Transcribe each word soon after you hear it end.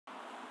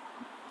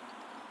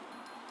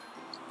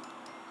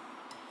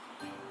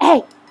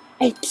hey,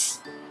 hey, psst,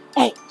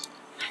 hey.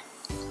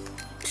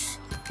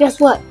 Guess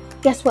what?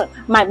 Guess what?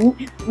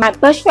 My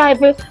bus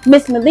driver,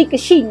 Miss Malika,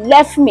 she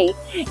left me.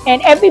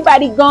 And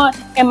everybody gone.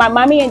 And my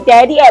mommy and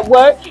daddy at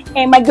work.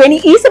 And my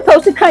granny E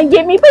supposed to come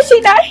get me, but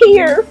she not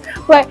here.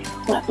 But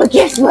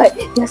guess what?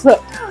 Guess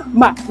what?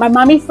 My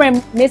mommy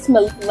friend, Miss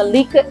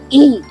Malika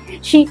E,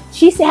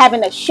 she's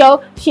having a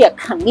show. She a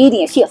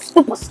comedian. She a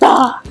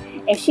superstar.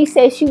 And she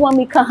said she want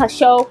me to come her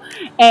show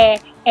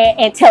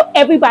and tell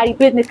everybody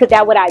business, because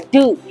that's what I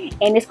do.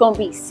 And it's going to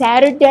be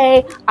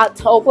Saturday,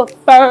 October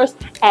 1st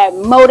at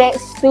Modet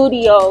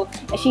Studios.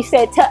 And she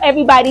said, tell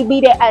everybody be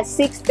there at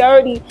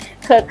 6:30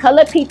 because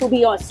colored people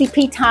be on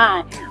CP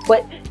time.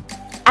 But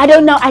I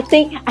don't know. I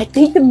think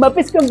the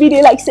Muppets going to be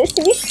there like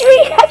Sesame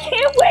Street. I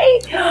can't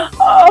wait.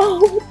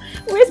 Oh,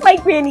 where's my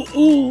Granny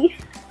E?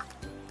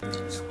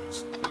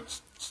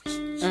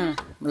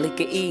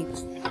 Malika E.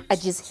 I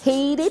just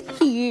hate it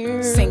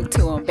here. Sing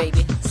to him,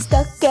 baby.